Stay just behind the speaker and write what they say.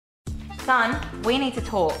Son, we need to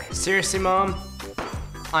talk. Seriously, Mom?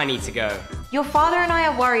 I need to go. Your father and I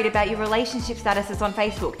are worried about your relationship statuses on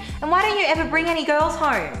Facebook, and why don't you ever bring any girls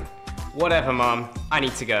home? Whatever, Mom. I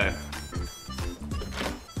need to go.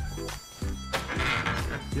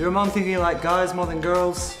 Your mom thinking you like guys more than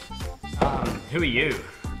girls? Who are you?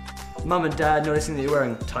 Mum and Dad noticing that you're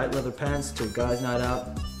wearing tight leather pants to a guy's night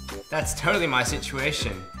out? That's totally my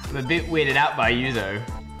situation. I'm a bit weirded out by you, though.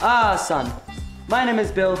 Ah, son. My name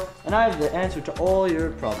is Bill, and I have the answer to all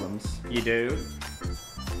your problems. You do?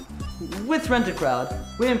 With Renta Crowd,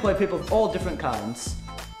 we employ people of all different kinds.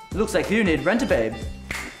 It looks like you need Rent a Babe.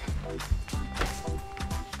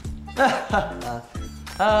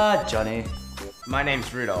 Johnny. My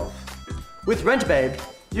name's Rudolph. With Rent a Babe,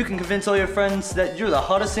 you can convince all your friends that you're the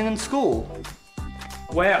hottest thing in school.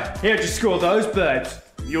 Wow, how'd you score those babes?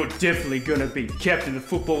 You're definitely gonna be captain of the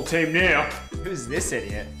football team now. Who's this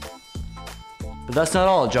idiot? But that's not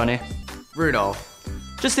all, Johnny. Rudolph.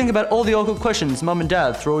 Just think about all the awkward questions Mum and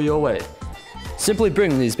Dad throw your way. Simply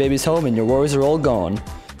bring these babies home and your worries are all gone.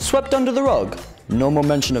 Swept under the rug. No more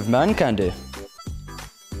mention of man candy.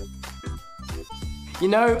 You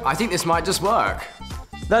know, I think this might just work.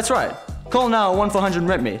 That's right. Call now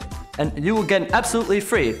 1-400-RENT-ME, and you will get an absolutely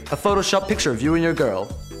free a Photoshop picture of you and your girl.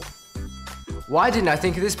 Why didn't I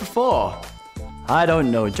think of this before? I don't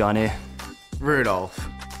know, Johnny. Rudolph.